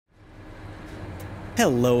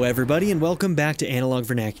Hello everybody and welcome back to Analog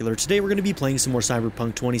Vernacular. Today we're going to be playing some more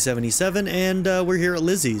Cyberpunk 2077 and we're here at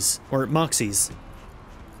Lizzie's, or Moxie's.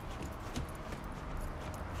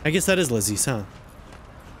 I guess that is Lizzie's, huh?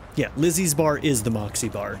 Yeah, Lizzie's bar is the Moxie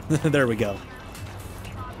bar. There we go.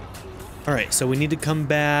 Alright, so we need to come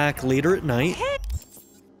back later at night.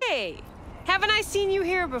 Hey! Haven't I seen you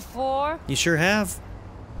here before? You sure have.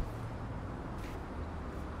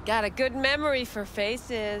 Got a good memory for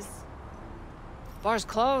faces. Bar's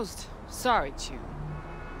closed. Sorry, Chew.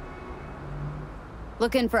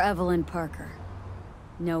 Looking for Evelyn Parker.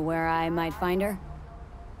 Know where I might find her?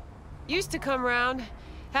 Used to come round.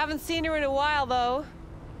 Haven't seen her in a while, though.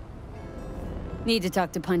 Need to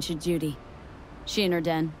talk to Punch and Judy. She in her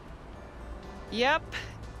den. Yep.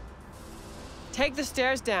 Take the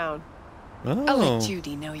stairs down. Oh. I'll let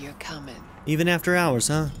Judy know you're coming. Even after hours,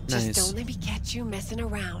 huh? Nice. Just don't let me catch you messing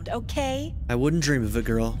around, okay? I wouldn't dream of it,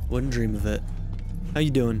 girl. Wouldn't dream of it. How you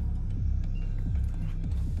doing?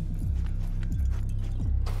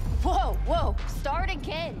 Whoa, whoa, start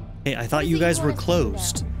again. Hey, I thought you guys were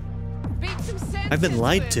closed. Beat some sense I've been into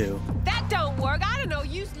lied it. to. That don't work. I don't know.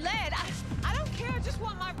 Use lead. I don't care. I just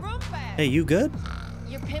want my room back. Hey, you good?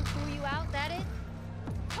 Your pimp threw you out, that it?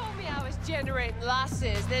 Told me I was generating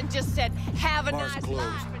losses, then just said, have a Bar's nice closed.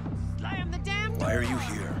 life and slam the damn door. Why are you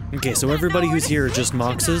here? Okay, so everybody who's here are just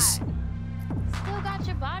Moxes. Still got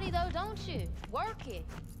your body though, don't you? Work it.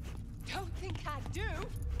 Don't think I do.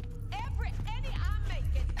 Every penny I make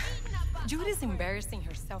gets eaten up by Judy's embarrassing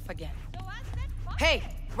herself again. So I said, fuck Hey,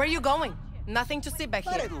 it. where are you going? Nothing to see back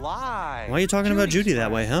Let here. it lie. Why are you talking about Judy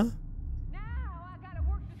that way, huh? Now I gotta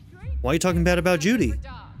work the street. Why are you talking bad about Judy?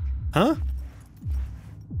 Huh?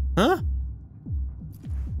 Huh?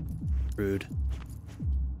 Rude.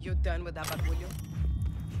 You done with that bagulho?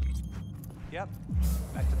 Yep.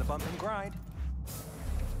 Back to the bump and grind.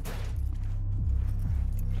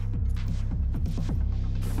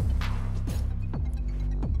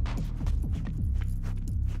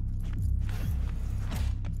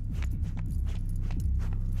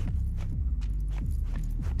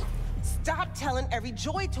 Stop telling every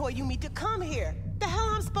joy toy you meet to come here. The hell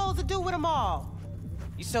I'm supposed to do with them all?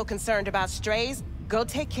 You so concerned about strays? Go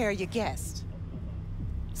take care of your guest.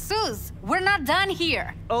 Suze, we're not done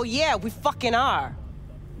here. Oh yeah, we fucking are.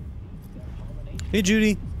 Hey,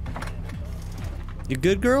 Judy. You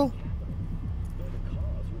good, girl?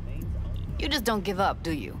 You just don't give up,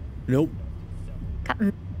 do you? Nope.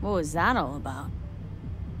 What was that all about?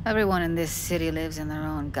 Everyone in this city lives in their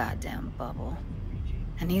own goddamn bubble.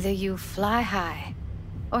 And either you fly high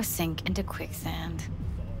or sink into quicksand.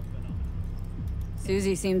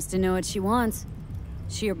 Susie seems to know what she wants.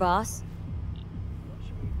 She your boss?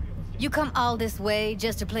 You come all this way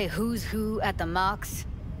just to play who's who at the Mox?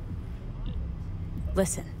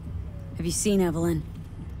 Listen, have you seen Evelyn?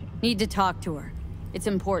 Need to talk to her. It's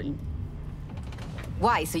important.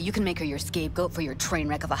 Why? So you can make her your scapegoat for your train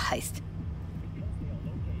wreck of a heist?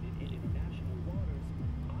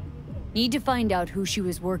 Need to find out who she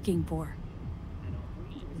was working for.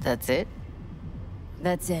 That's it?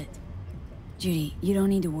 That's it. Judy, you don't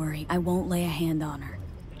need to worry. I won't lay a hand on her.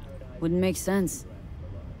 Wouldn't make sense.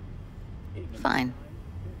 Fine.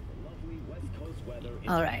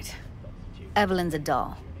 All right. Evelyn's a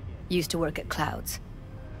doll. Used to work at Clouds.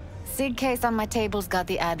 Sig case on my table's got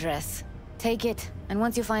the address. Take it, and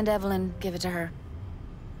once you find Evelyn, give it to her.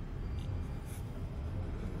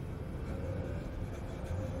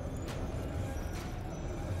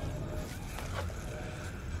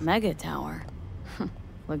 Mega tower.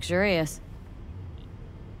 Luxurious.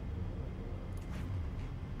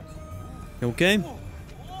 Okay.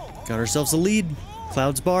 Got ourselves a lead.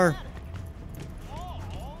 Cloud's Bar.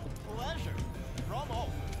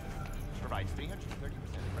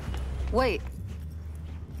 Wait.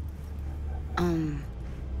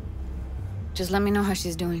 Just let me know how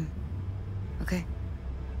she's doing. Okay?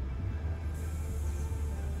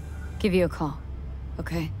 Give you a call,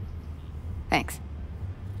 okay? Thanks.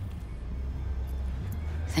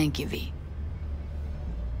 Thank you, V.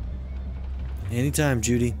 Anytime,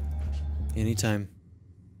 Judy. Anytime.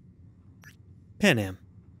 Pan Am.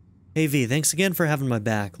 Hey V, thanks again for having my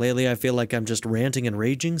back. Lately I feel like I'm just ranting and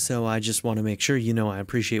raging, so I just want to make sure you know I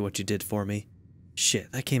appreciate what you did for me.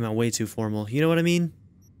 Shit, that came out way too formal. You know what I mean?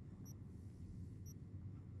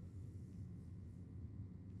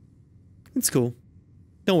 It's cool.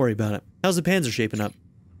 Don't worry about it. How's the Panzer shaping up?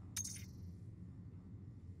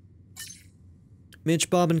 Mitch,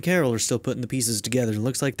 Bob, and Carol are still putting the pieces together. It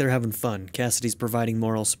looks like they're having fun. Cassidy's providing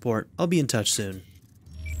moral support. I'll be in touch soon.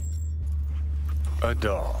 A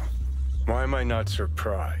doll. Why am I not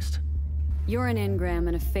surprised? You're an engram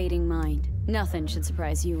and a fading mind. Nothing should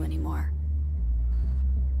surprise you anymore.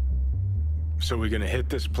 So we gonna hit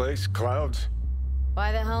this place, Clouds?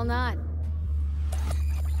 Why the hell not?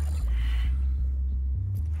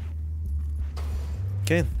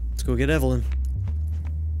 Okay, let's go get Evelyn.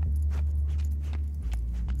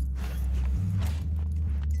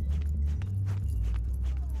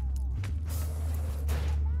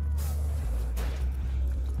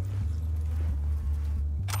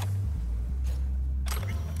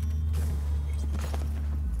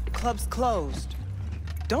 Club's closed.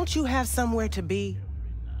 Don't you have somewhere to be?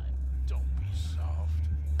 Don't be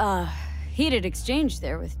soft. Heated exchange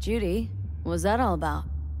there with Judy. What was that all about?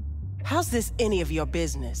 How's this any of your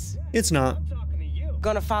business? It's not.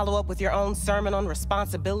 Gonna follow up with your own sermon on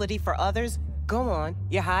responsibility for others? Go on,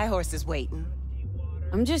 your high horse is waiting.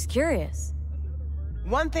 I'm just curious.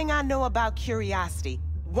 One thing I know about curiosity,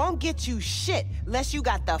 won't get you shit unless you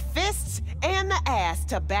got the fists and the ass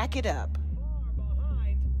to back it up.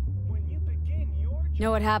 Know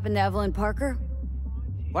what happened to Evelyn Parker?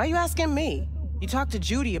 Why are you asking me? You talked to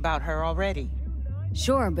Judy about her already.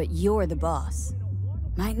 Sure, but you're the boss.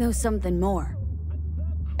 Might know something more.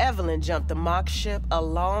 Evelyn jumped the Mox ship a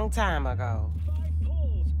long time ago.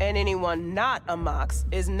 And anyone not a Mox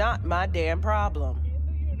is not my damn problem.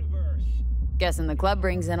 Guessing the club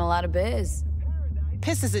brings in a lot of biz.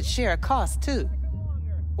 Pisses its share of cost, too.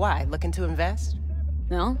 Why, looking to invest?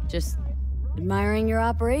 No, just admiring your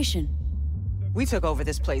operation. We took over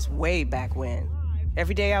this place way back when.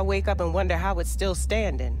 Every day I wake up and wonder how it's still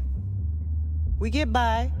standing. We get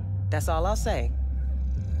by, that's all I'll say.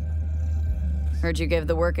 Heard you give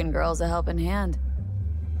the working girls a helping hand.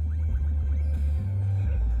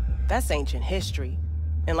 That's ancient history.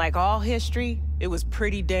 And like all history, it was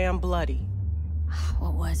pretty damn bloody.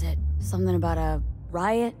 What was it? Something about a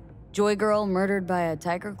riot? Joy girl murdered by a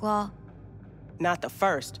tiger claw? Not the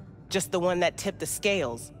first, just the one that tipped the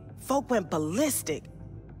scales. Folk went ballistic.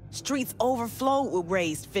 Streets overflowed with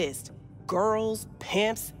raised fists. Girls,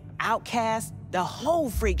 pimps, outcasts, the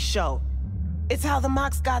whole freak show. It's how the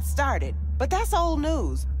Mox got started, but that's old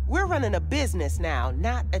news. We're running a business now,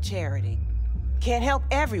 not a charity. Can't help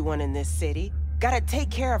everyone in this city. Gotta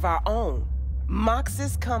take care of our own.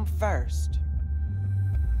 Moxes come first.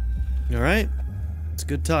 All right. It's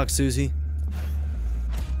good talk, Susie.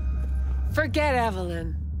 Forget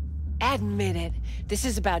Evelyn. Admit it. This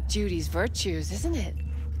is about Judy's virtues, isn't it?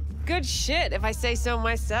 Good shit, if I say so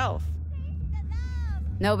myself.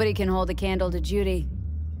 Nobody can hold a candle to Judy.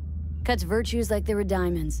 Cuts virtues like they were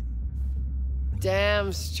diamonds.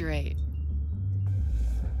 Damn straight.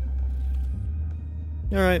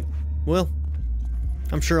 All right. Well,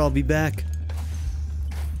 I'm sure I'll be back.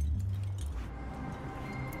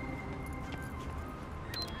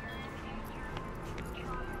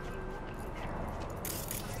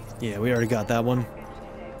 Yeah, we already got that one.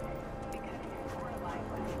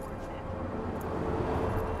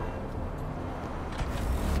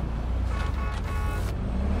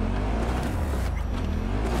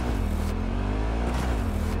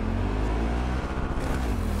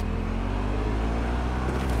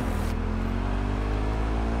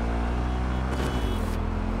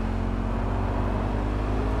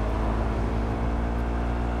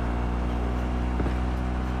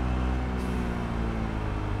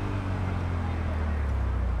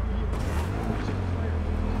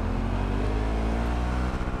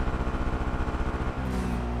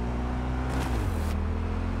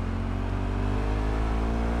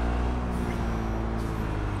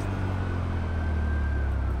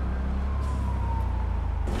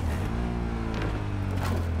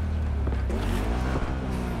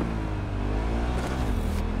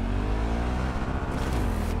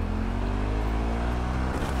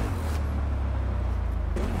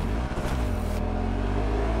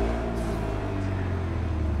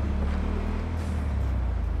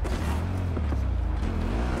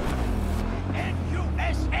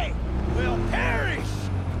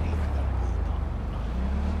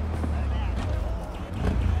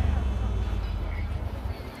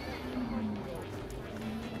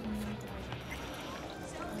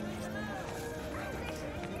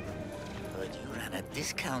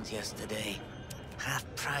 Discount yesterday. Half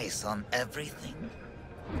price on everything.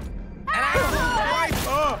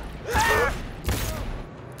 Backsack!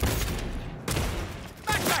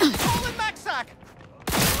 Fallen backsack!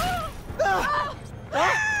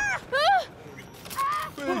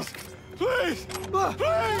 Please! Please!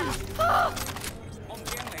 Please!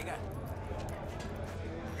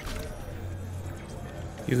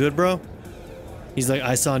 You good, bro? He's like,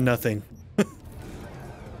 I saw nothing.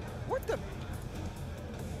 What the?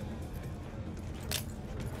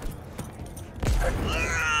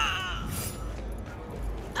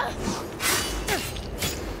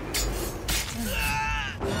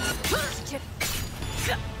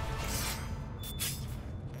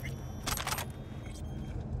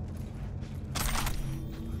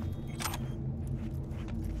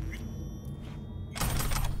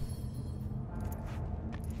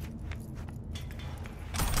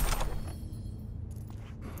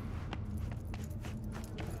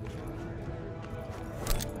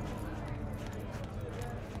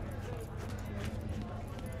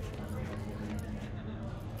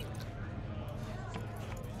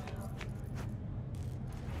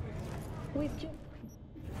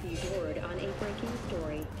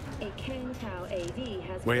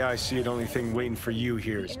 Way I see it, only thing waiting for you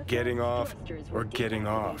here is getting off or getting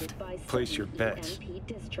offed. Place your bets.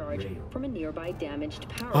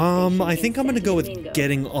 I think I'm gonna go with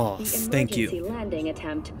getting off. Thank you.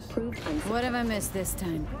 What have I missed this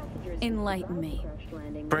time? Enlighten me.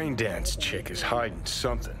 Braindance chick is hiding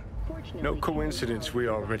something. No coincidence we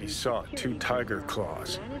already saw 2 tiger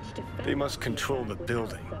claws. They must control the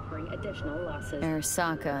building.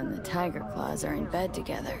 Arasaka and the Tiger Claws are in bed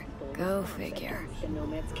together. Go figure.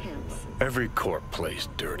 Every corp plays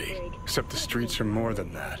dirty, except the streets are more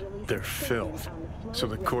than that. They're filth. So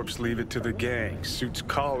the corps leave it to the gang, suits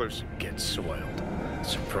collars, get soiled.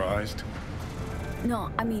 Surprised?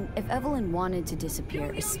 No, I mean, if Evelyn wanted to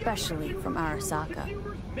disappear, especially from Arasaka,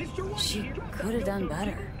 she could have done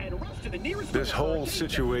better. This whole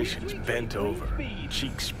situation's bent over,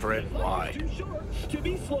 cheeks spread wide.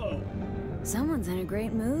 Someone's in a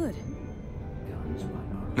great mood.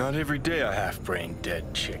 Not every day a half-brained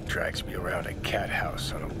dead chick drags me around a cat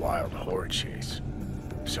house on a wild horror chase.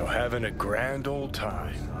 So having a grand old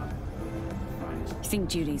time. You think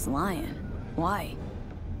Judy's lying? Why?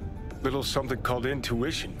 Little something called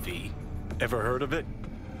intuition, V. Ever heard of it?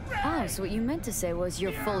 Oh, so what you meant to say was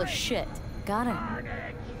you're full of shit. Got it.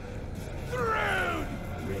 Rude!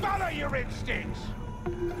 Follow your instincts!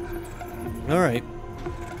 Alright.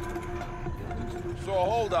 So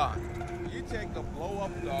hold on. You take a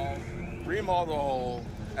blow-up doll, remodel the hole,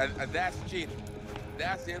 and that's cheating.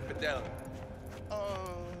 That's infidelity.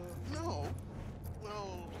 No.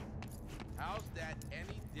 Well, how's that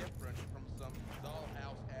any different from some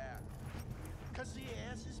dollhouse ass? Because the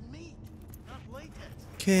ass is meat, not latex.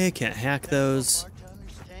 Okay, can't hack those.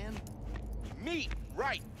 Meat,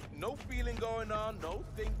 right. No feeling going on, no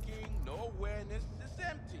thinking, no awareness. It's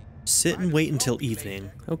empty. Sit and wait until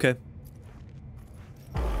evening. Okay.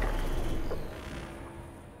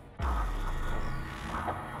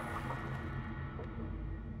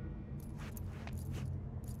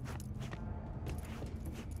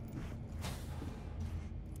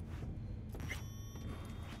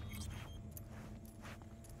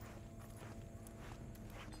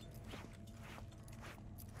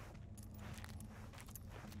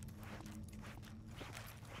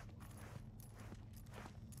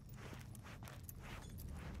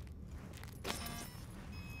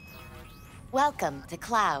 Welcome to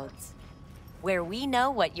Clouds, where we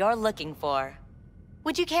know what you're looking for.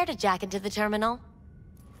 Would you care to jack into the terminal?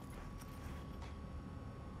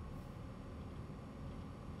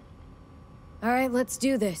 All right, let's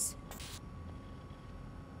do this.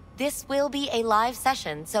 This will be a live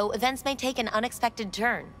session, so events may take an unexpected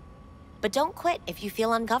turn. But don't quit if you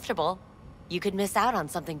feel uncomfortable. You could miss out on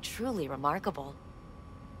something truly remarkable.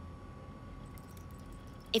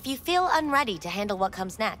 If you feel unready to handle what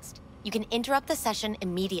comes next, you can interrupt the session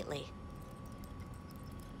immediately.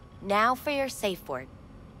 Now for your safe word.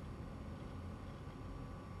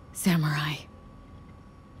 Samurai.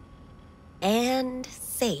 And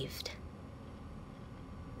saved.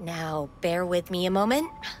 Now, bear with me a moment.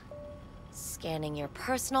 Scanning your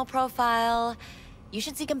personal profile. You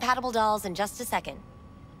should see compatible dolls in just a second.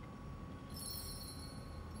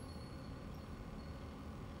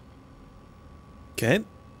 Okay.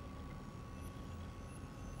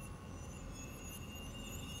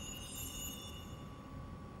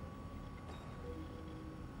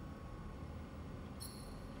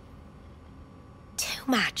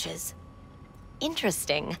 Matches.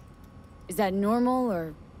 Interesting. Is that normal,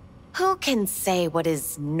 or? Who can say what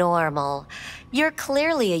is normal? You're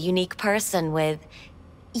clearly a unique person with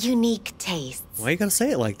unique tastes. Why you gotta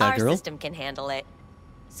say it like that, girl? Our system can handle it.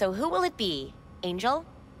 So who will it be? Angel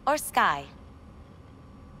or Sky?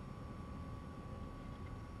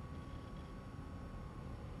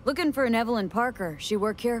 Looking for an Evelyn Parker. She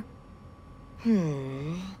work here?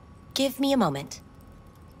 Give me a moment.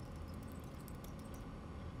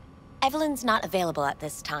 Evelyn's not available at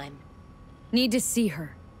this time. Need to see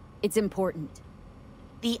her. It's important.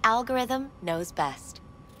 The algorithm knows best.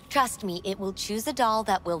 Trust me, it will choose a doll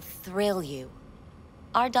that will thrill you.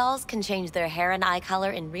 Our dolls can change their hair and eye color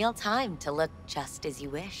in real time to look just as you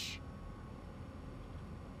wish.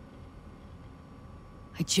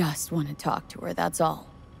 I just want to talk to her, that's all.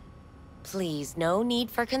 Please, no need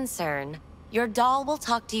for concern. Your doll will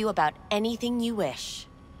talk to you about anything you wish.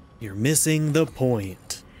 You're missing the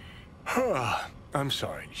point. I'm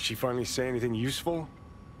sorry, did she finally say anything useful?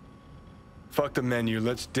 Fuck the menu,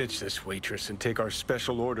 let's ditch this waitress and take our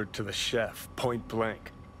special order to the chef, point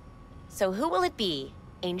blank. So who will it be?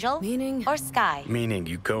 Angel? Meaning? Or Sky? Meaning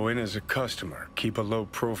you go in as a customer, keep a low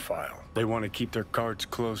profile. They want to keep their cards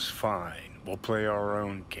close, fine. We'll play our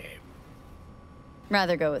own game.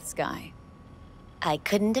 Rather go with Sky. I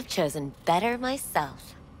couldn't have chosen better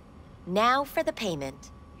myself. Now for the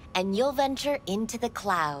payment, and you'll venture into the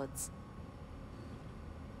clouds.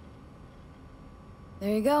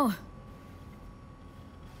 There you go.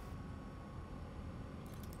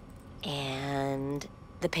 And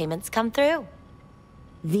the payments come through.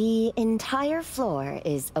 The entire floor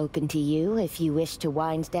is open to you if you wish to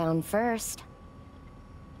wind down first.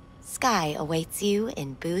 Sky awaits you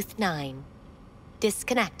in booth 9.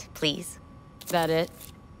 Disconnect, please. That it?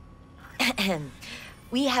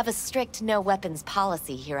 We have a strict no weapons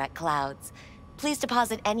policy here at Clouds. Please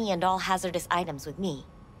deposit any and all hazardous items with me.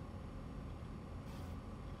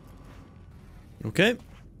 Okay.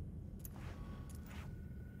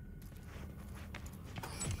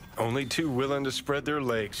 Only too willing to spread their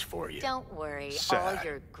legs for you. Don't worry, Sad. all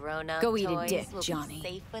your grown-up Go eat a toys dick, will Johnny. be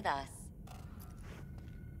safe with us.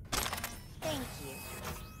 Thank you.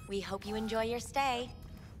 We hope you enjoy your stay.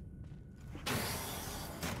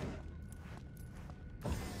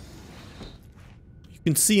 You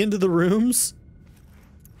can see into the rooms?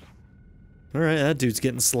 Alright, that dude's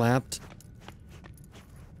getting slapped.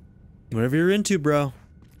 Whatever you're into, bro.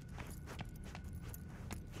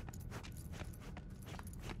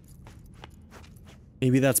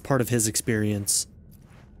 Maybe that's part of his experience.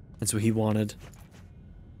 That's what he wanted.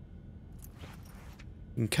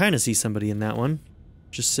 You can kind of see somebody in that one.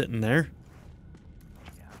 Just sitting there.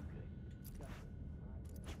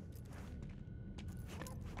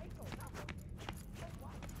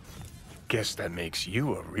 Guess that makes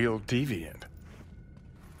you a real deviant.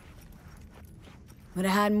 Would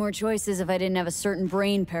have had more choices if I didn't have a certain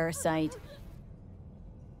brain parasite.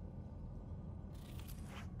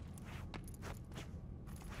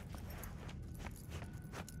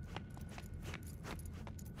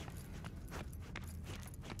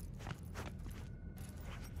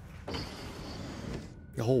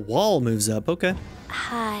 The whole wall moves up, okay.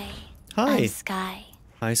 Hi. Hi. I'm Sky.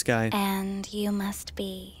 Hi, Sky. And you must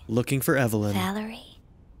be... Looking for Evelyn. Valerie?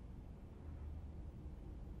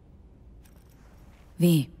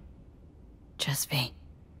 V. Just V.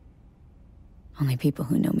 Only people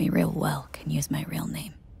who know me real well can use my real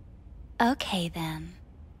name. Okay, then.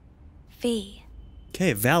 V.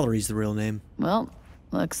 Okay, Valerie's the real name. Well,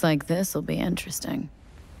 looks like this'll be interesting.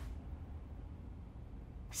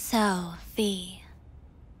 So, V.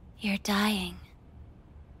 You're dying.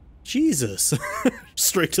 Jesus.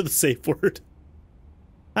 Straight to the safe word.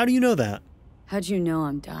 How do you know that? How'd you know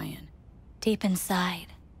I'm dying? Deep inside,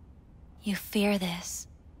 you fear this.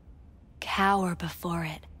 Cower before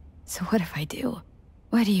it. So what if I do?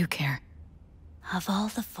 Why do you care? Of all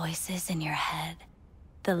the voices in your head,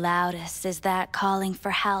 the loudest is that calling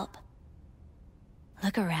for help.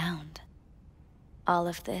 Look around. All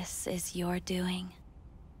of this is your doing.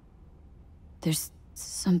 There's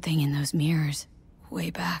something in those mirrors, way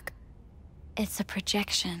back. It's a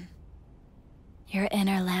projection. Your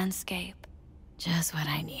inner landscape. Just what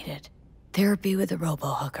I needed. Therapy with a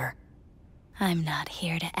robo-hooker. I'm not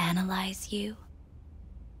here to analyze you.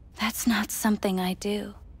 That's not something I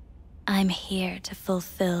do. I'm here to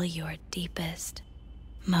fulfill your deepest,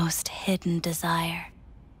 most hidden desire.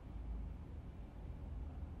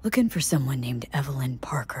 Looking for someone named Evelyn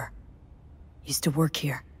Parker. Used to work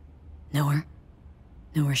here. Know her?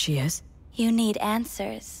 Know where she is? You need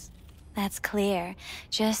answers. That's clear.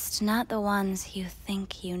 Just not the ones you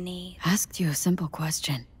think you need. Asked you a simple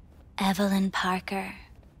question. Evelyn Parker.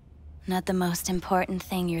 Not the most important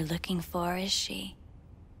thing you're looking for, is she?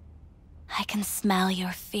 I can smell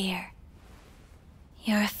your fear.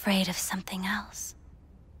 You're afraid of something else.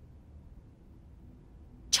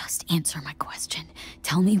 Just answer my question.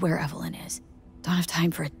 Tell me where Evelyn is. Don't have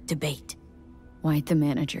time for a debate. Why'd the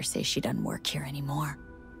manager say she doesn't work here anymore?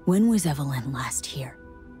 When was Evelyn last here?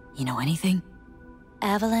 You know anything?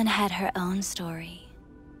 Evelyn had her own story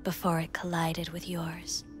before it collided with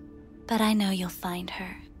yours. But I know you'll find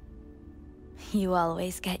her. You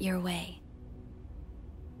always get your way.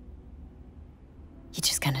 You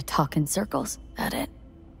just gonna talk in circles? That it?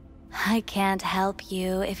 I can't help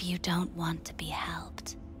you if you don't want to be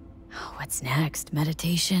helped. What's next?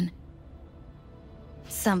 Meditation?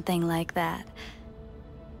 Something like that.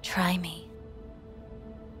 Try me.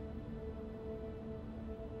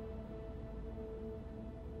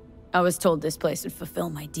 I was told this place would fulfill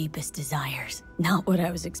my deepest desires. Not what I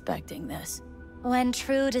was expecting this. When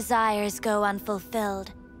true desires go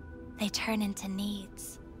unfulfilled, they turn into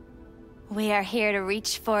needs. We are here to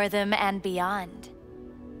reach for them and beyond.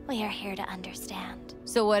 We are here to understand.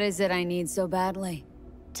 So what is it I need so badly?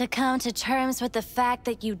 To come to terms with the fact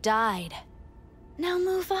that you died. Now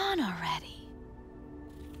move on already.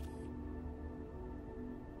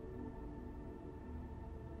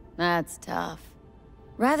 That's tough.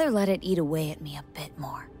 Rather let it eat away at me a bit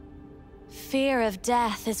more. Fear of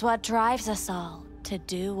death is what drives us all to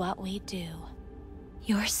do what we do.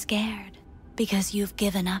 You're scared because you've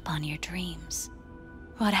given up on your dreams.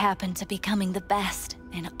 What happened to becoming the best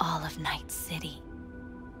in all of Night City?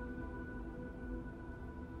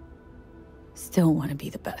 Still want to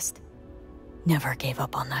be the best. Never gave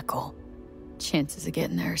up on that goal. Chances of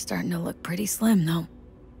getting there are starting to look pretty slim, though.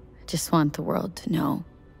 I just want the world to know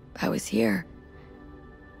I was here.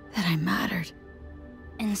 That I mattered.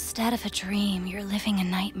 Instead of a dream, you're living a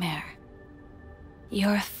nightmare.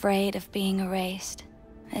 You're afraid of being erased,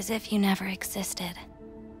 as if you never existed.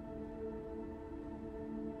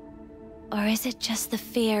 Or is it just the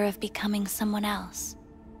fear of becoming someone else?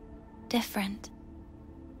 Different?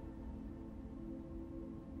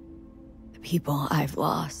 The people I've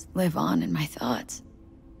lost live on in my thoughts.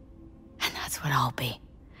 And that's what I'll be.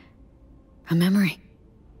 A memory.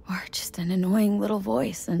 Or just an annoying little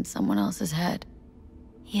voice in someone else's head.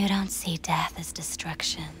 You don't see death as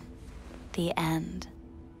destruction, the end,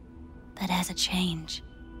 but as a change.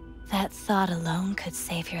 That thought alone could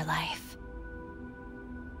save your life.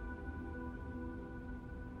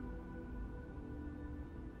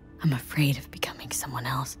 I'm afraid of becoming someone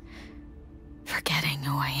else, forgetting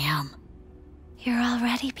who I am. You're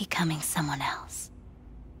already becoming someone else.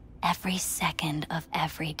 Every second of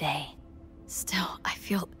every day. Still, I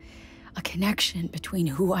feel a connection between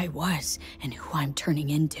who I was and who I'm turning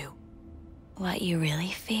into. What you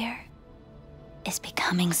really fear is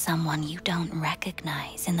becoming someone you don't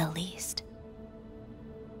recognize in the least.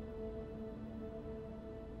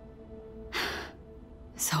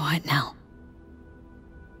 So what now?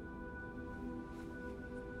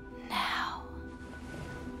 Now,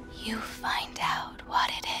 you find out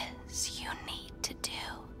what it is you need to do.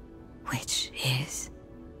 Which is?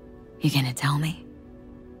 You gonna tell me?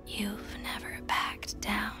 You've never backed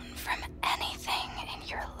down from anything in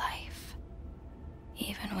your life.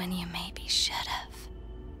 Even when you maybe should have.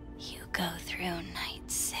 You go through Night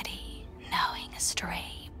City knowing a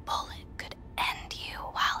stray bullet could end you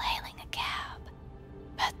while hailing a cab.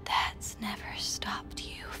 But that's never stopped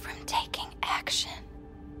you from taking action.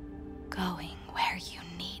 Going where you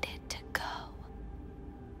needed to go.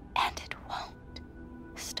 And it won't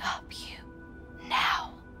stop you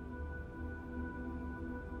now.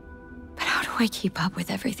 But how do I keep up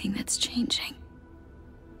with everything that's changing?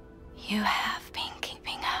 You have been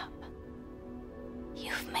keeping up.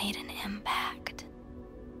 You've made an impact.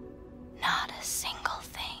 Not a single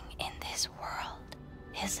thing in this world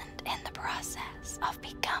isn't in the process of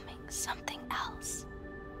becoming something else.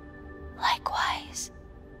 Likewise,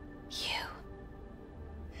 you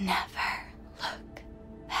never look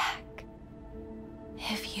back.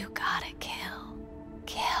 If you gotta kill,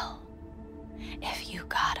 kill. If you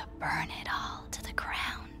gotta burn it all to the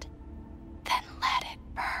ground, then let it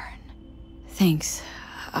burn. Thanks,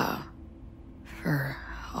 for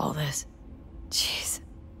all this. Jeez,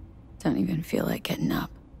 don't even feel like getting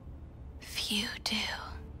up. Few do.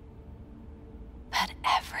 But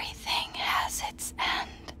everything has its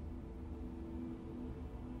end.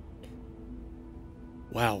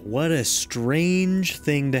 Wow, what a strange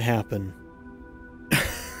thing to happen.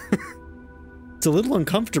 It's a little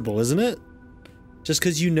uncomfortable, isn't it? Just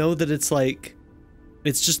because you know that it's like...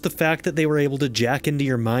 It's just the fact that they were able to jack into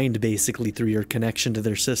your mind, basically, through your connection to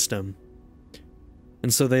their system.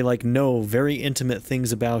 And so they, like, know very intimate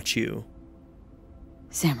things about you.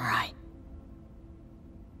 Samurai.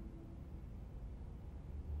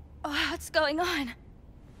 Oh, what's going on?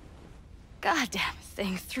 Goddamn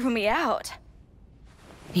thing threw me out.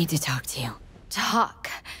 Need to talk to you. Talk?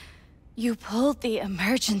 You pulled the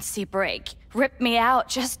emergency brake, ripped me out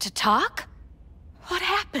just to talk? What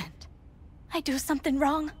happened? I do something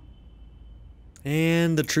wrong?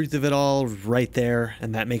 And the truth of it all right there,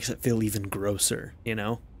 and that makes it feel even grosser, you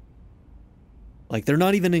know? Like, they're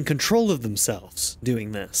not even in control of themselves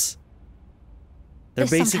doing this. They're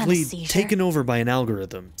basically taken over by an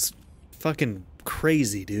algorithm. It's fucking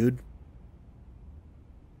crazy, dude.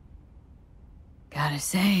 Gotta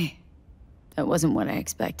say, that wasn't what I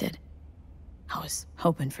expected. I was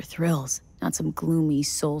hoping for thrills, not some gloomy,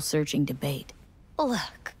 soul-searching debate.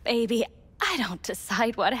 Look, baby, I don't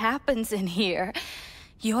decide what happens in here.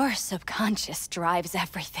 Your subconscious drives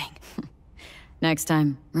everything. Next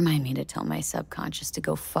time, remind me to tell my subconscious to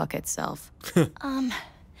go fuck itself.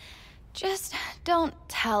 Just don't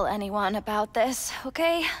tell anyone about this,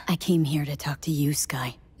 okay? I came here to talk to you,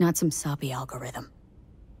 Sky, not some soppy algorithm.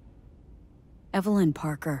 Evelyn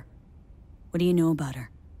Parker. What do you know about her?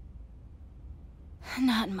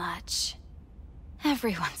 Not much.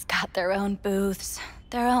 Everyone's got their own booths,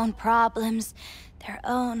 their own problems, their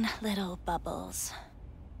own little bubbles.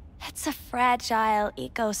 It's a fragile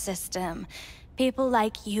ecosystem. People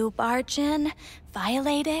like you barge in,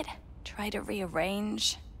 violate it, try to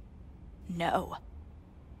rearrange. No.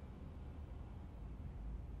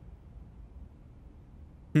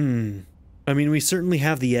 I mean, we certainly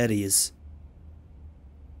have the eddies.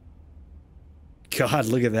 God,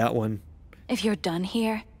 look at that one. If you're done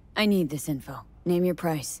here... I need this info. Name your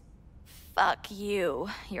price. Fuck you,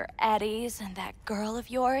 your eddies, and that girl of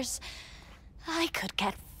yours. I could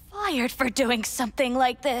get fired for doing something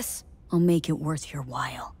like this. I'll make it worth your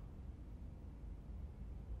while.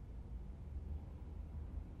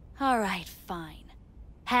 All right, fine.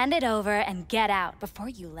 Hand it over and get out before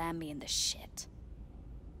you land me in the shit.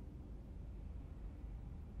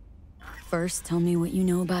 First, tell me what you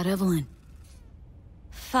know about Evelyn.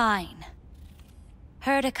 Fine.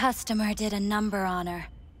 Heard a customer did a number on her.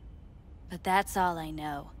 But that's all I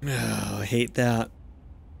know. Oh, I hate that.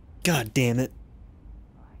 God damn it.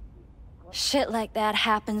 Shit like that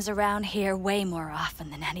happens around here way more often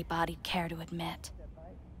than anybody'd care to admit.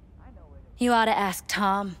 You ought to ask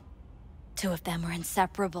Tom. Two of them were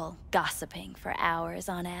inseparable, gossiping for hours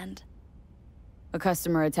on end. A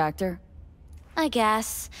customer attacked her? I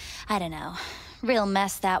guess. I don't know. Real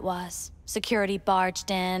mess that was. Security barged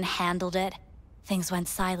in, handled it. Things went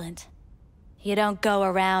silent. You don't go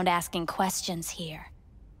around asking questions here.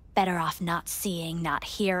 Better off not seeing, not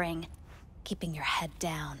hearing. Keeping your head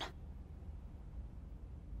down.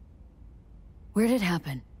 Where did it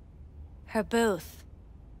happen? Her booth.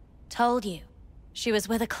 Told you. She was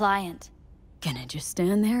with a client. Can I just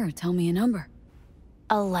stand there or tell me a number?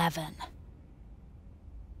 11.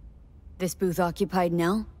 This booth occupied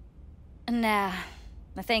now? Nah.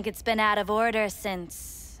 I think it's been out of order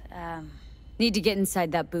since, Need to get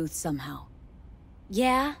inside that booth somehow.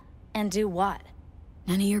 Yeah? And do what?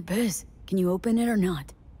 None of your biz. Can you open it or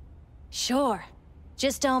not? Sure.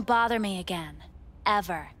 Just don't bother me again.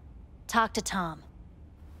 Ever. Talk to Tom.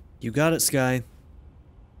 You got it, Sky.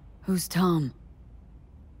 Who's Tom?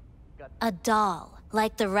 A doll,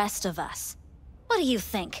 like the rest of us. What do you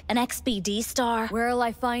think? An XBD star? Where'll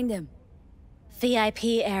I find him?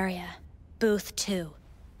 VIP area. Booth 2,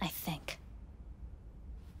 I think.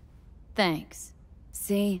 Thanks.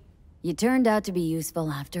 See? You turned out to be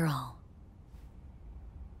useful after all.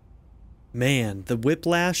 Man, the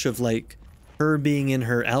whiplash of, like, her being in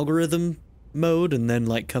her algorithm mode and then,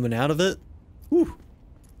 like, coming out of it. Whew.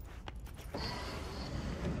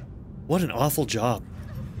 What an awful job.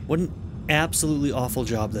 What an absolutely awful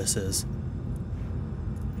job this is.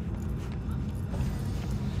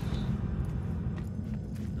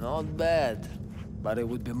 Not bad, but it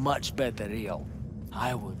would be much better real.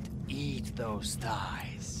 I would eat those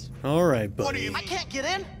thighs. All right, buddy. I can't get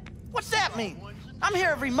in? What's that mean? I'm here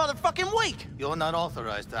every motherfucking week. You're not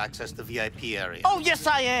authorized to access the VIP area. Oh, yes,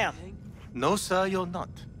 I am. No, sir, you're not.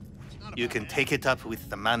 You can take it up with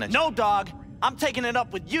the manager. No, dog. I'm taking it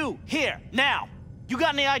up with you, here, now. You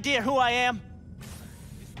got any idea who I am?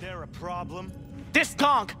 Is there a problem? This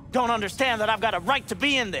gonk don't understand that I've got a right to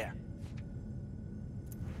be in there.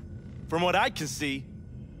 From what I can see,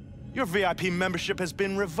 your VIP membership has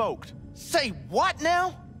been revoked. Say what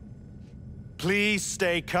now? Please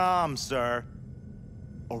stay calm, sir.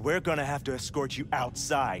 Or we're gonna have to escort you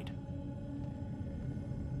outside.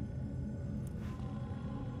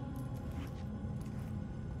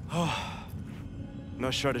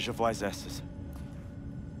 No shortage of wise asses.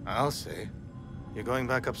 I'll say. You're going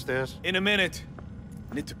back upstairs? In a minute.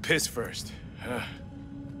 I need to piss first.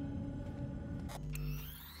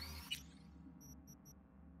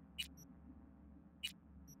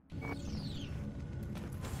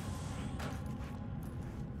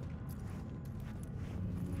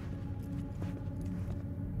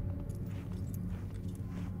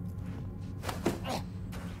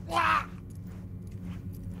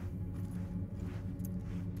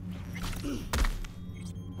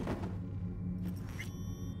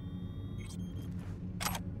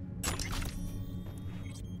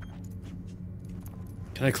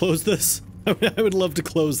 Can I close this? I would love to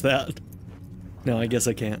close that. No, I guess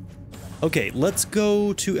I can't. Okay, let's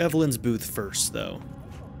go to Evelyn's booth first, though.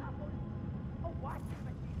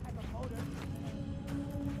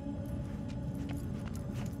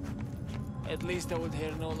 At least I would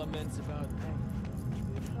hear no laments about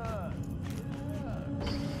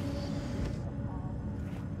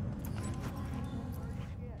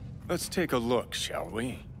Let's take a look, shall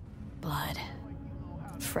we? Blood.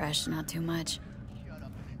 Fresh, not too much.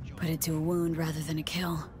 Put it to a wound rather than a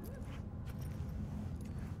kill.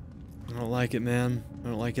 I don't like it, man. I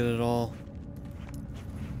don't like it at all.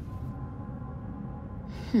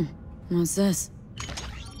 What's this?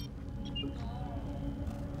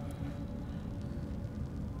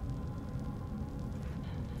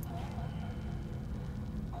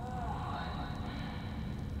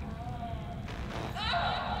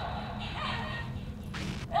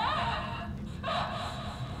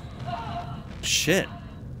 Shit.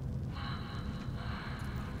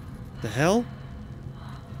 The hell?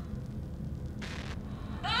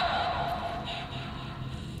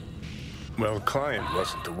 Well, client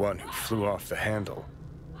wasn't the one who flew off the handle.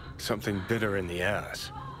 Something bitter in the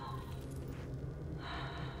ass.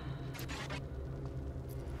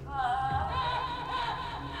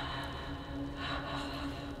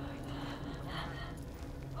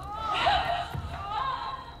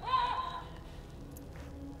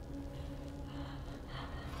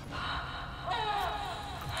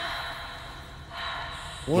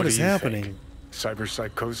 What is do you happening? think?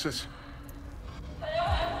 Cyberpsychosis?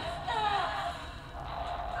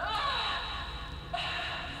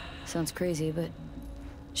 Sounds crazy, but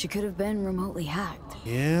she could have been remotely hacked.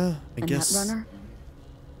 Yeah, I and guess. that runner?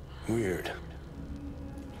 Weird.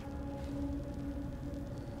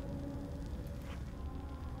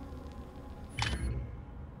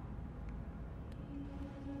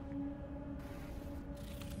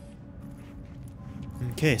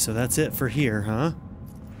 Okay, so that's it for here, huh?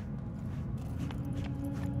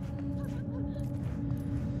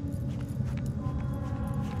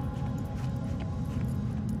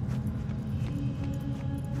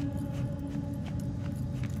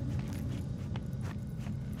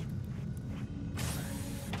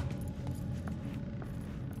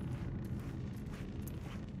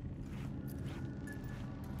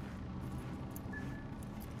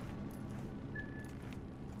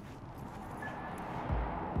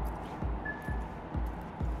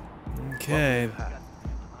 Okay.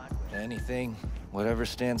 Anything, whatever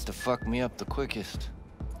stands to fuck me up the quickest.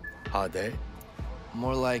 Hard day?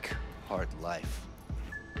 More like hard life.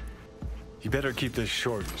 You better keep this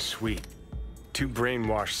short and sweet. 2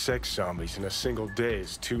 brainwashed sex zombies in a single day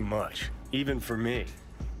is too much, even for me.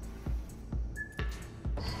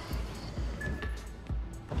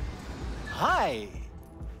 Hi.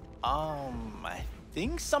 I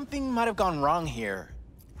think something might have gone wrong here.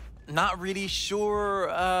 Not really sure,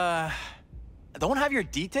 don't have your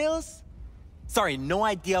details? Sorry, no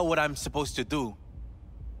idea what I'm supposed to do.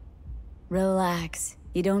 Relax.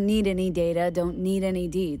 You don't need any data, don't need any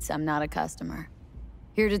deeds. I'm not a customer.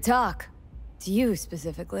 Here to talk. To you,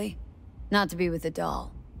 specifically. Not to be with a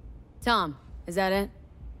doll. Tom, is that it?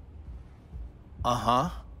 Uh-huh.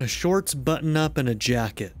 A shorts, button up, and a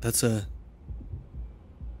jacket. That's a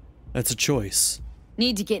choice.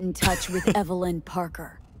 Need to get in touch with Evelyn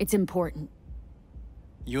Parker. It's important.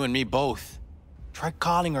 You and me both. Tried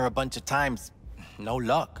calling her a bunch of times. No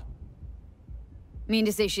luck. Mean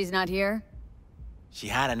to say she's not here? She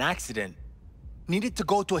had an accident. Needed to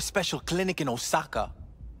go to a special clinic in Osaka.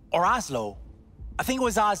 Or Oslo. I think it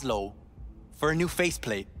was Oslo. For a new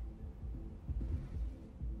faceplate.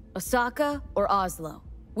 Osaka or Oslo?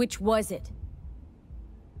 Which was it?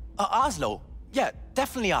 Oslo. Yeah,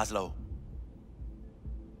 definitely Oslo.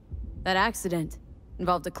 That accident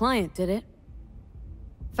involved a client, did it?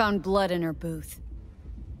 Found blood in her booth.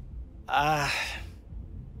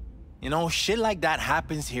 You know, shit like that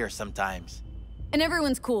happens here sometimes. And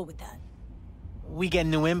everyone's cool with that. We get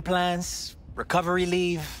new implants, recovery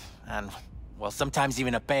leave, and, well, sometimes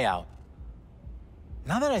even a payout.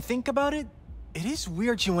 Now that I think about it, it is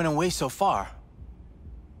weird she went away so far.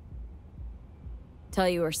 Tell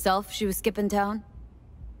you herself she was skipping town?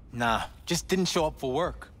 Nah, just didn't show up for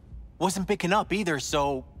work. Wasn't picking up either,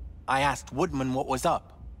 so I asked Woodman what was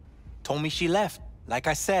up. Told me she left, like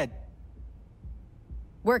I said.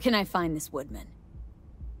 Where can I find this Woodman?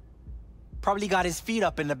 Probably got his feet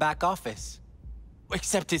up in the back office.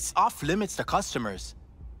 Except it's off limits to customers.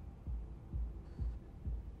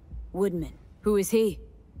 Woodman. Who is he?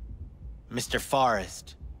 Mr.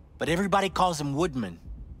 Forrest. But everybody calls him Woodman.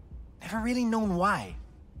 Never really known why.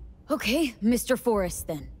 Okay, Mr. Forrest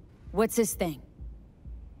then. What's his thing?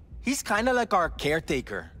 He's kinda like our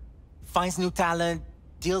caretaker. Finds new talent,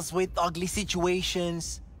 deals with ugly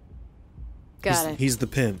situations. Got it. He's the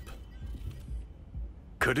pimp.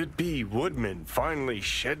 Could it be Woodman finally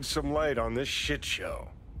shed some light on this shit show?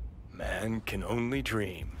 Man can only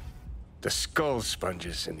dream. The skull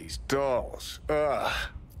sponges in these dolls. Ugh.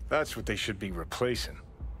 That's what they should be replacing.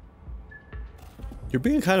 You're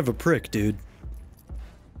being kind of a prick, dude.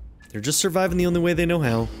 They're just surviving the only way they know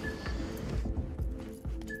how.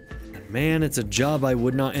 And man, it's a job I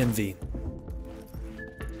would not envy.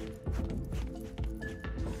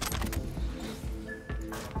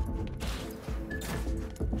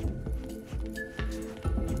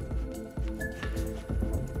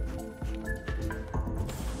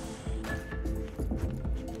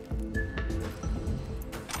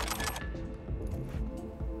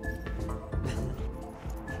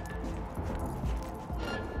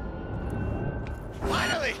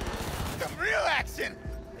 Finally! Some real action!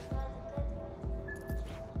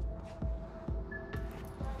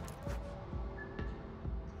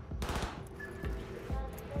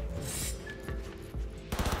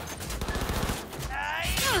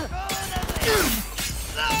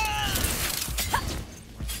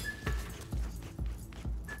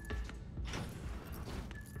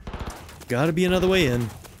 Gotta be another way in.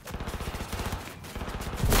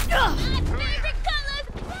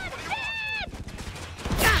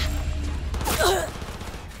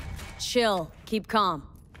 Chill. Keep calm.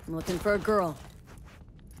 I'm looking for a girl.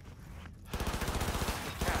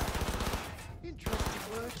 Interesting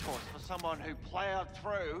word choice for someone who plowed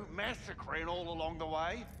through, massacring all along the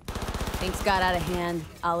way. Things got out of hand,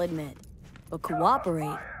 I'll admit. But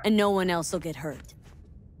cooperate, and no one else will get hurt.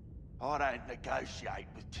 I don't negotiate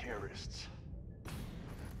with terrorists.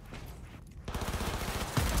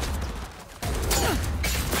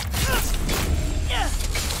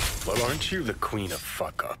 Well, aren't you the queen of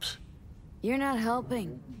fuck-ups? You're not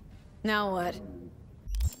helping. Now what?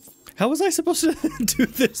 How was I supposed to do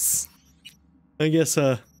this? I guess,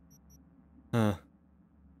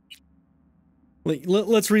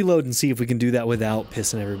 let's reload and see if we can do that without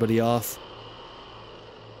pissing everybody off.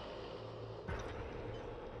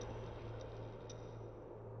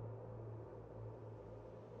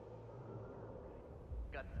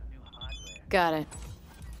 Got it.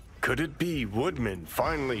 Could it be Woodman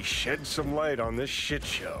finally shed some light on this shit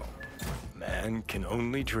show? Man can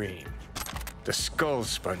only dream. The skull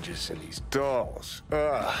sponges in these dolls.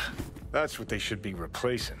 Ugh, that's what they should be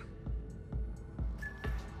replacing.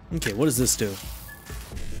 Okay, what does this do?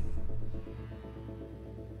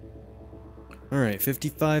 Alright,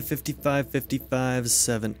 55, 55, 55,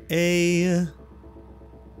 7A. And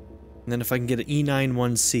then if I can get an E9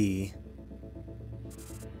 1C.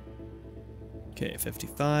 Okay,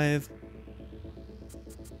 55.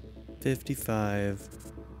 55.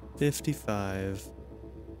 55.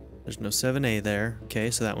 There's no 7A there.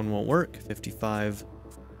 Okay, so that one won't work. 55.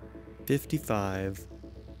 55.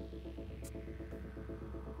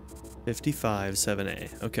 55,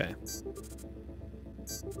 7A. Okay.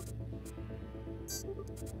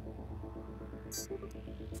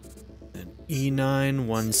 And E9,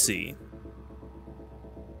 1C.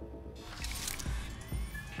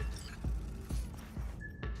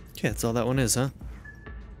 Okay, that's all that one is, huh?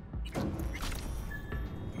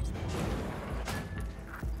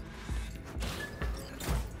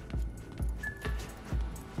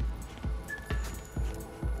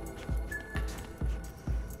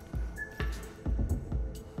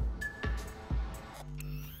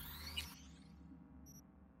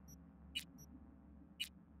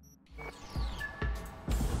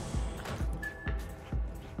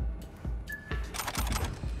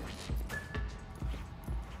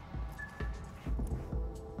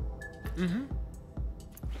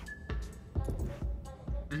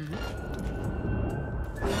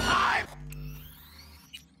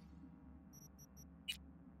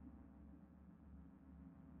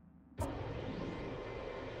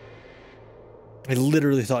 I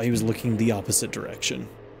literally thought he was looking the opposite direction.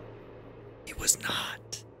 He was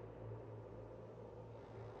not.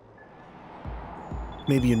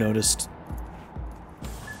 Maybe you noticed.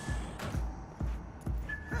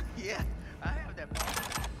 Yeah, I have that.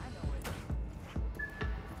 I know it.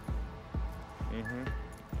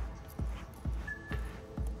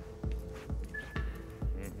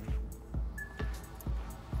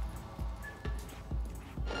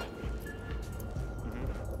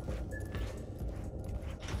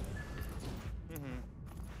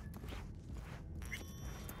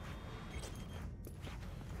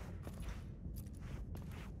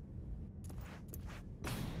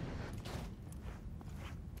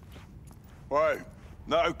 Hey,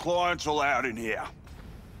 no clients allowed in here.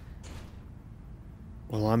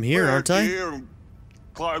 Well, I'm here, aren't I? Here and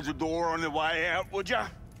close the door on the way out, would ya?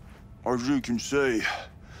 As you can see,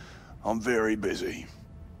 I'm very busy.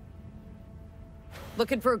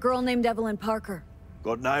 Looking for a girl named Evelyn Parker.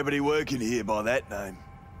 Got nobody working here by that name.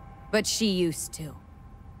 But she used to.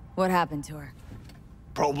 What happened to her?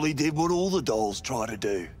 Probably did what all the dolls try to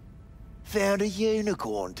do. Found a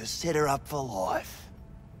unicorn to set her up for life.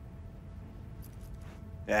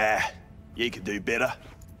 Ah, you could do better.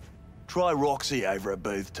 Try Roxy over at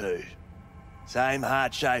Booth 2. Same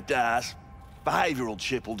heart-shaped ass. Behavioral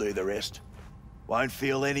chip will do the rest. Won't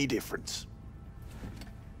feel any difference.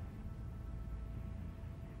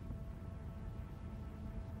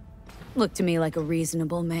 Look to me like a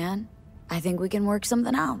reasonable man. I think we can work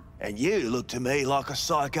something out. And you look to me like a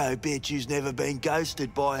psycho bitch who's never been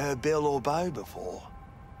ghosted by her belle or beau before.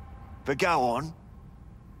 But go on.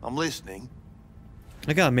 I'm listening.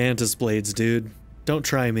 I got mantis blades, dude. Don't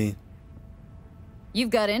try me. You've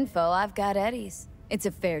got info, I've got Eddie's. It's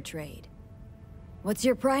a fair trade. What's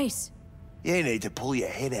your price? You need to pull your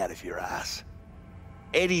head out of your ass.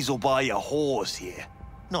 Eddie's will buy you a horse here,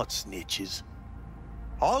 not snitches.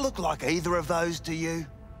 I look like either of those to you?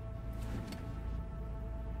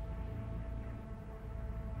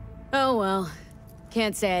 Oh well.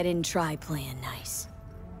 Can't say I didn't try playing nice.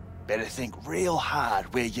 Better think real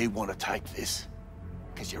hard where you want to take this.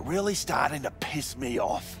 Because you're really starting to piss me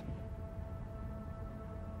off.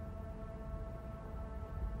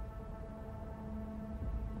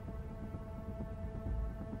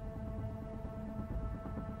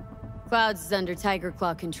 Clouds is under Tiger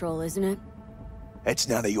Claw control, isn't it? It's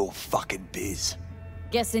none of your fucking biz.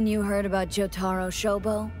 Guessing you heard about Jotaro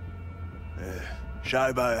Shobo?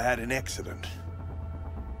 Shobo had an accident.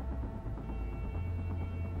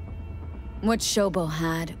 What Shobo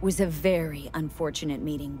had was a very unfortunate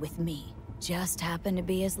meeting with me. Just happened to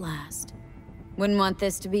be his last. Wouldn't want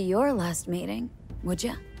this to be your last meeting, would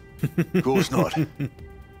ya? Of course not.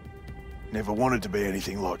 Never wanted to be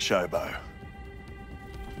anything like Shobo.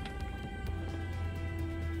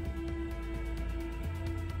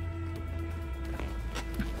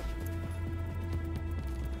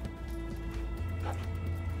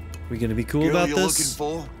 We gonna be cool Girl about you're this?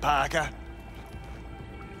 looking for, Parker?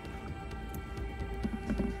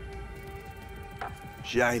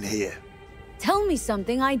 She ain't here. Tell me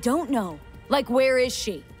something I don't know. Like, where is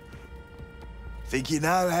she? Think you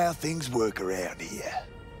know how things work around here.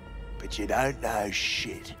 But you don't know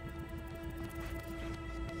shit.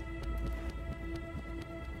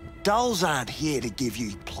 Dolls aren't here to give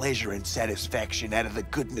you pleasure and satisfaction out of the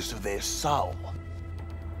goodness of their soul.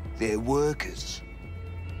 They're workers.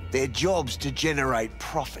 Their job's to generate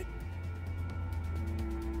profit.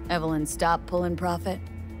 Evelyn stopped pulling profit.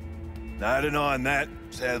 No denying that,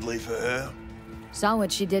 sadly for her. Saw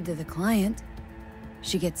what she did to the client.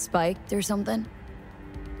 She get spiked or something?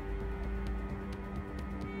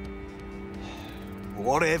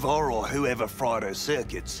 Whatever or whoever fried her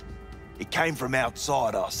circuits, it came from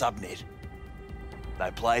outside our subnet.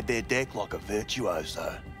 They played their deck like a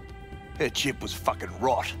virtuoso. Her chip was fucking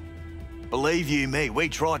rot. Believe you me, we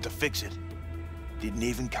tried to fix it. Didn't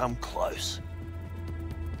even come close.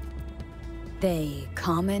 They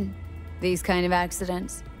common? These kind of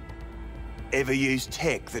accidents? Ever used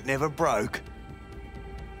tech that never broke?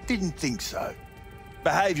 Didn't think so.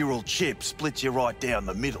 Behavioral chip splits you right down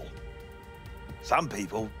the middle. Some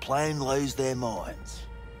people plain lose their minds.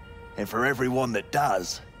 And for everyone that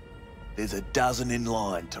does, there's a dozen in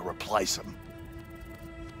line to replace them.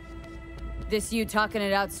 This you talking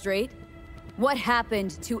it out straight? What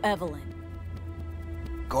happened to Evelyn?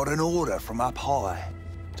 Got an order from up high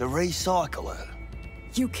to recycle her.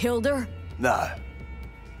 You killed her? No.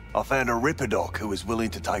 I found a Ripper doc who was willing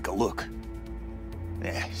to take a look.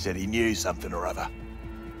 Yeah, said he knew something or other.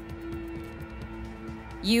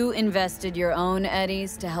 You invested your own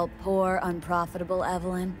eddies to help poor, unprofitable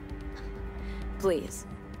Evelyn? Please.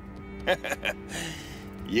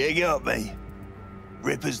 You got me.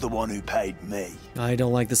 Ripper's the one who paid me. I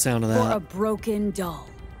don't like the sound of For a that. broken doll.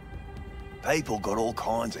 People got all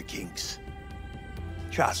kinds of kinks.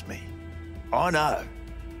 Trust me, I know,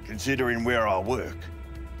 considering where I work.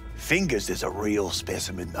 Fingers is a real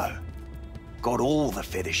specimen, though. Got all the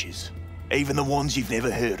fetishes, even the ones you've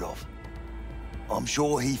never heard of. I'm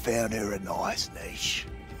sure he found her a nice niche.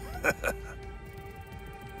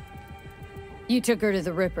 You took her to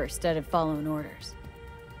the Ripper instead of following orders.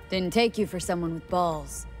 Didn't take you for someone with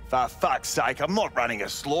balls. For fuck's sake, I'm not running a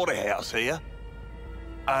slaughterhouse here.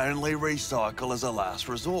 Only recycle as a last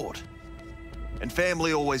resort. And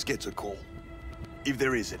family always gets a call, if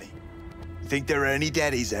there is any. Think there are any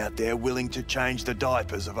daddies out there willing to change the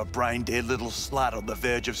diapers of a brain-dead little slut on the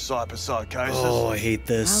verge of cyberpsychosis? Oh, I hate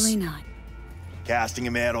this. Probably not. Casting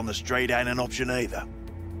him out on the street ain't an option either.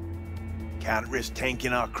 Can't risk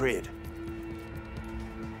tanking our cred.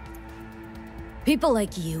 People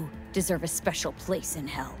like you deserve a special place in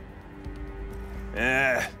hell.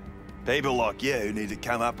 People like you need to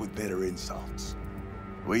come up with better insults.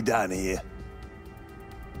 We done here.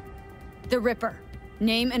 The Ripper.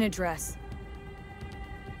 Name and address.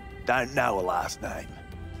 Don't know a last name.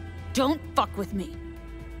 Don't fuck with me.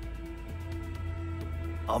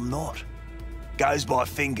 I'm not. Goes by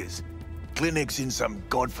fingers. Clinic's in some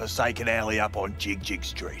godforsaken alley up on Jig Jig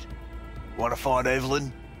Street. Want to find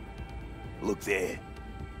Evelyn? Look there.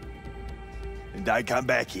 And don't come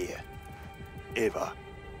back here. Ever.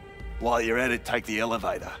 While you're at it, take the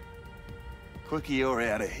elevator. Quicker you're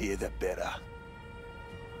out of here, the better.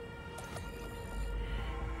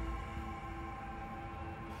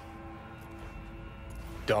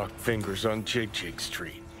 Dark fingers on Jig Jig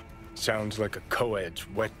Street. Sounds like a co-ed's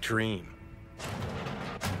wet dream.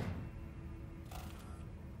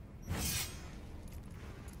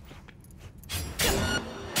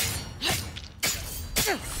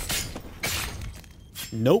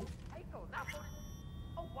 Nope.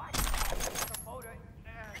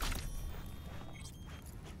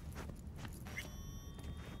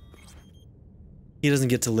 He doesn't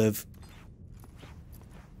get to live.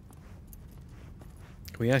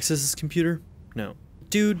 Can we access his computer? No.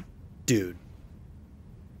 Dude.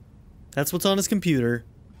 That's what's on his computer.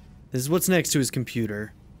 This is what's next to his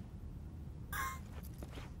computer.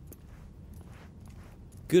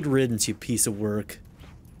 Good riddance, you piece of work.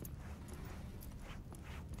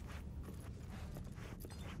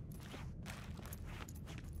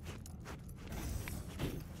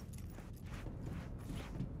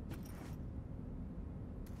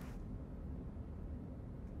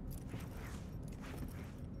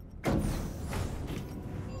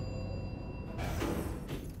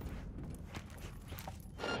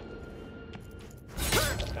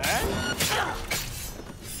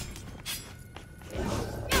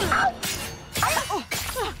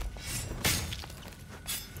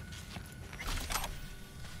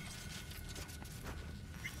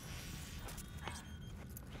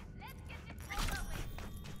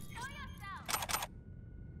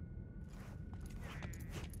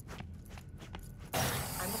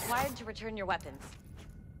 To return your weapons.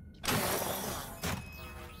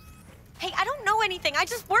 Hey, I don't know anything. I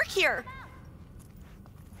just work here.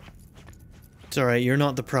 It's alright, you're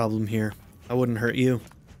not the problem here. I wouldn't hurt you.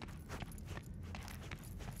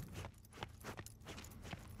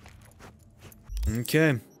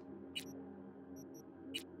 Okay.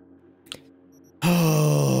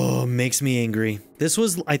 Oh, makes me angry.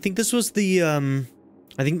 I think this was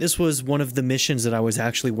one of the missions that I was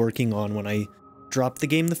actually working on when I dropped the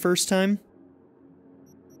game the first time.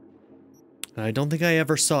 I don't think I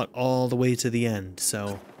ever saw it all the way to the end,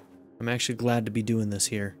 so I'm actually glad to be doing this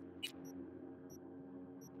here.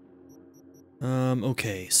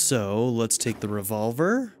 Okay, so let's take the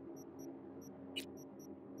revolver.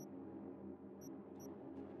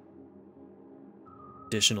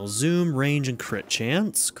 Additional zoom, range, and crit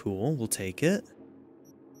chance. Cool, we'll take it.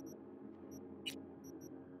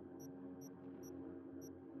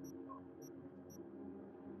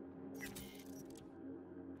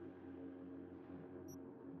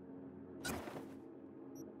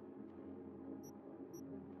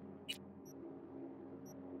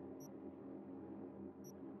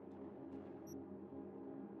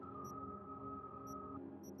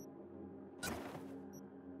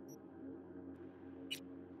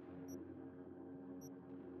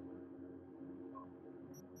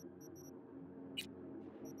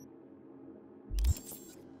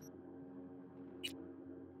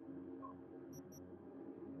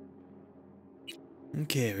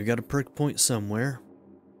 Okay, we got a perk point somewhere.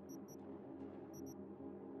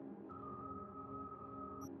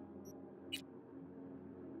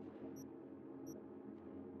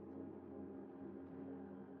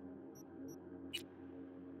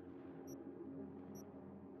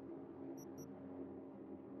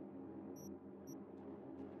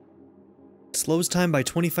 Slows time by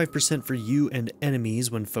 25% for you and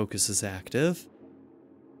enemies when focus is active.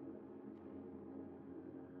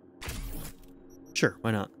 Sure,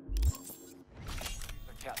 why not?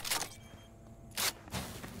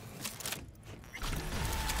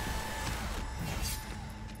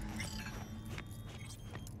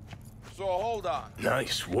 So hold on.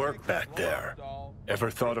 Nice work back there.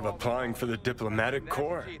 Ever thought of applying for the diplomatic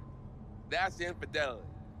corps? That's infidelity.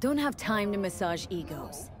 Don't have time to massage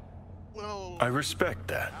egos. I respect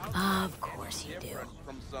that. Of course you do.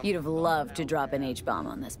 You'd have loved to drop an H-bomb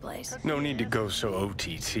on this place. No need to go so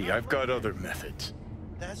OTT. I've got other methods.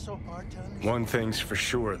 One thing's for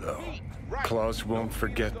sure, though. Claus won't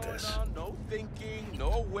forget this. No thinking,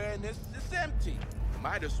 no awareness. It's empty.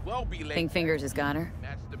 Might as well be late. Think Fingers has got her?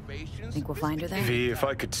 Think we'll find her there? V, if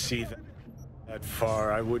I could see that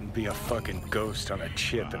far, I wouldn't be a fucking ghost on a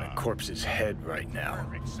chip in a corpse's head right now.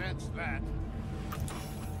 Makes sense, that.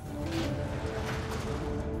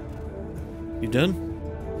 You done?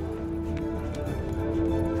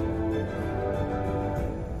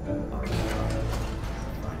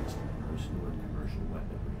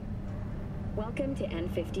 Welcome to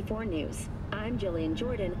N54 News. I'm Jillian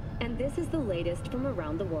Jordan, and this is the latest from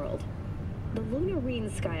around the world. The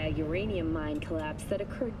Lunarinskaya uranium mine collapse that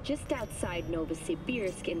occurred just outside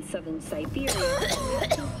Novosibirsk in southern Siberia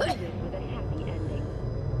has concluded with a happy ending.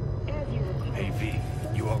 As you recall, hey V,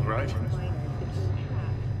 you alright?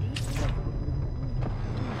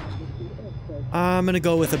 I'm gonna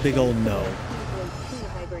go with a big old no. Two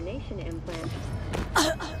hibernation implants.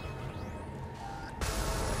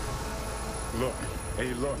 Look,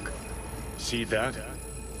 hey look. See that?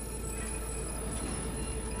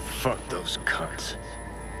 Fuck those cunts.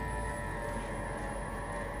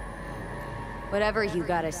 Whatever you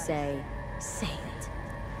gotta say, say it.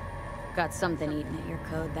 Got something eating at your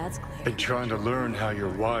code, that's clear. Been trying to learn how you're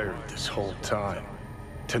wired this whole time.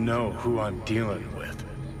 To know who I'm dealing with.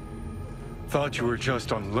 Thought you were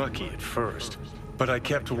just unlucky at first, but I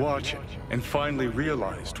kept watching and finally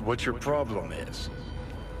realized what your problem is.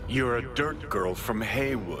 You're a dirt girl from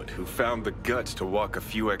Haywood who found the guts to walk a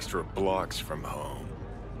few extra blocks from home.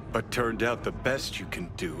 But turned out the best you can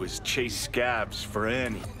do is chase scabs for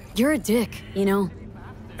Annie. You're a dick, you know?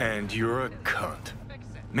 And you're a cunt.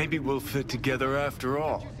 Maybe we'll fit together after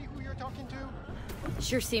all.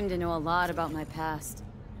 Sure seem to know a lot about my past.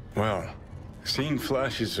 Well, seen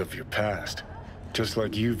flashes of your past, just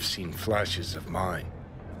like you've seen flashes of mine.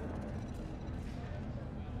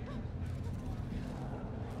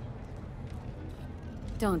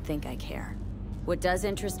 Don't think I care. What does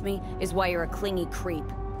interest me is why you're a clingy creep.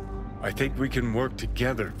 I think we can work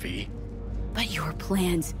together, V. But your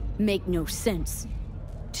plans make no sense.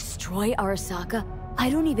 Destroy Arasaka? I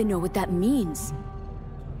don't even know what that means.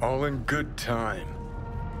 All in good time.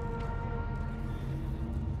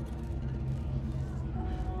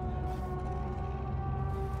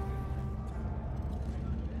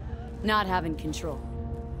 Not having control.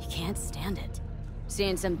 You can't stand it.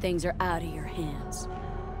 Seeing some things are out of your hands.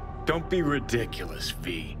 Don't be ridiculous,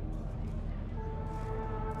 V.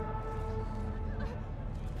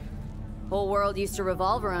 Whole world used to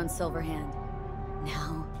revolve around Silverhand.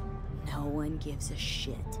 Now, no one gives a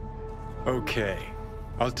shit. Okay.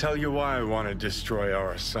 I'll tell you why I want to destroy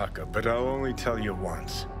Arasaka, but I'll only tell you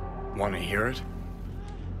once. Want to hear it?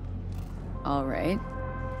 All right.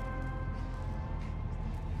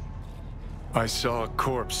 I saw a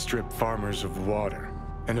corpse strip farmers of water,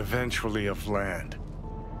 and eventually of land.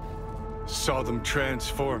 Saw them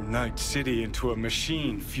transform Night City into a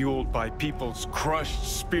machine fueled by people's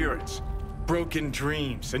crushed spirits, broken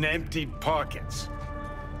dreams, and emptied pockets.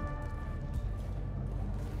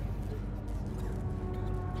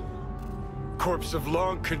 Corps have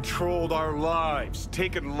long controlled our lives,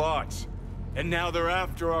 taken lots, and now they're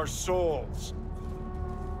after our souls.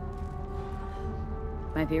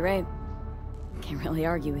 Might be right. Can't really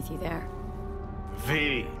argue with you there.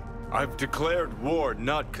 V, I've declared war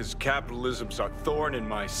not because capitalism's a thorn in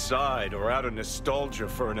my side or out of nostalgia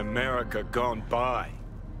for an America gone by.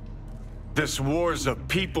 This war's a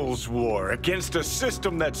people's war against a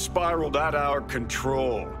system that spiraled out of our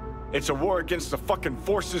control. It's a war against the fucking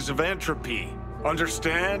forces of entropy.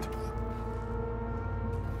 Understand?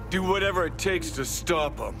 Do whatever it takes to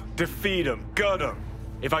stop them, defeat them, gut them.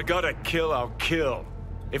 If I gotta kill, I'll kill.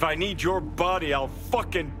 If I need your body, I'll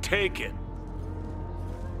fucking take it.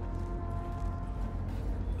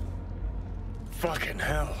 Fucking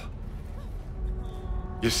hell.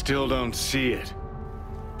 You still don't see it,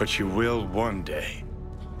 but you will one day.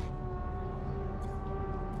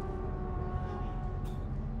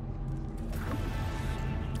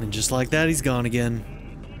 And just like that, he's gone again.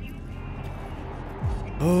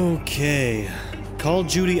 Okay. Call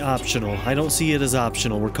Judy optional. I don't see it as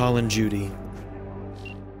optional. We're calling Judy.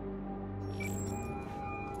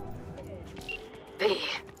 B.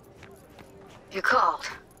 You called.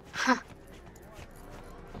 Huh.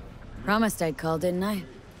 Promised I'd call, didn't I?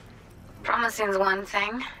 Promising's one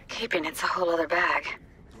thing, keeping it's a whole other bag.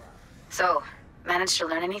 So, managed to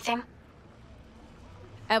learn anything?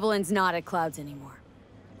 Evelyn's not at Clouds anymore.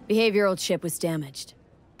 Behavioral chip was damaged.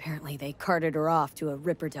 Apparently they carted her off to a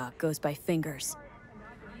Ripper dock goes by Fingers.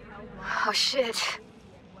 Oh shit.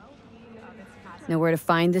 Know where to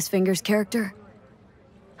find this Fingers character?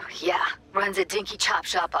 Yeah, runs a dinky chop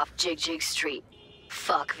shop off Jig Jig Street.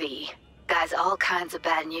 Fuck V. Guy's all kinds of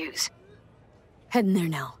bad news. Heading there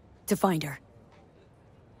now, to find her.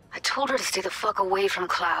 I told her to stay the fuck away from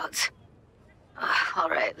Clouds.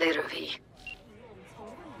 Alright, later V.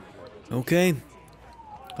 Okay.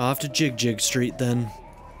 Off to Jig Jig Street then.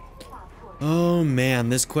 Oh man,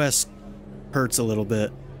 this quest hurts a little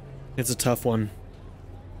bit. It's a tough one.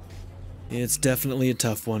 It's definitely a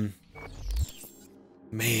tough one.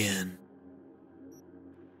 Man.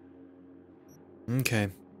 Okay.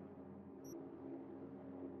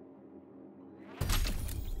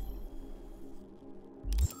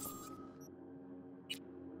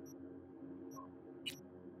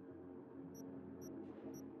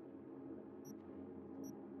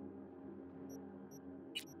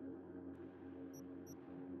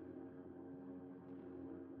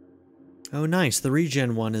 Oh nice, the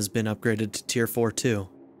regen one has been upgraded to tier 4 too.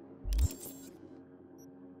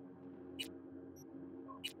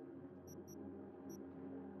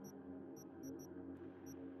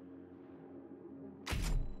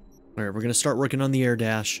 Alright, we're gonna start working on the air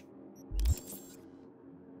dash.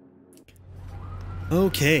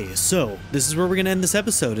 Okay, so this is where we're gonna end this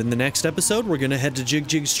episode. In the next episode, we're gonna head to Jig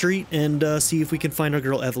Jig Street and see if we can find our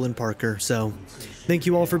girl Evelyn Parker. So, thank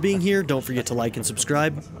you all for being here. Don't forget to like and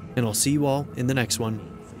subscribe, and I'll see you all in the next one.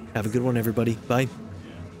 Have a good one, everybody. Bye.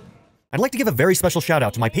 I'd like to give a very special shout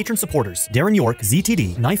out to my patron supporters, Darren York,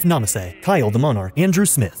 ZTD, Knife Namaste, Kyle the Monarch, Andrew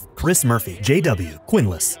Smith, Chris Murphy, JW,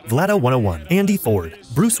 Quinless, Vlado101, Andy Ford,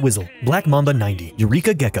 Bruce Wizzle, Black Mamba 90,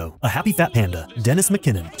 Eureka Gecko, A Happy Fat Panda, Dennis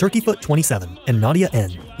McKinnon, Turkeyfoot 27, and Nadia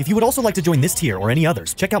N. If you would also like to join this tier or any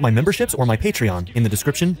others, check out my memberships or my Patreon in the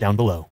description down below.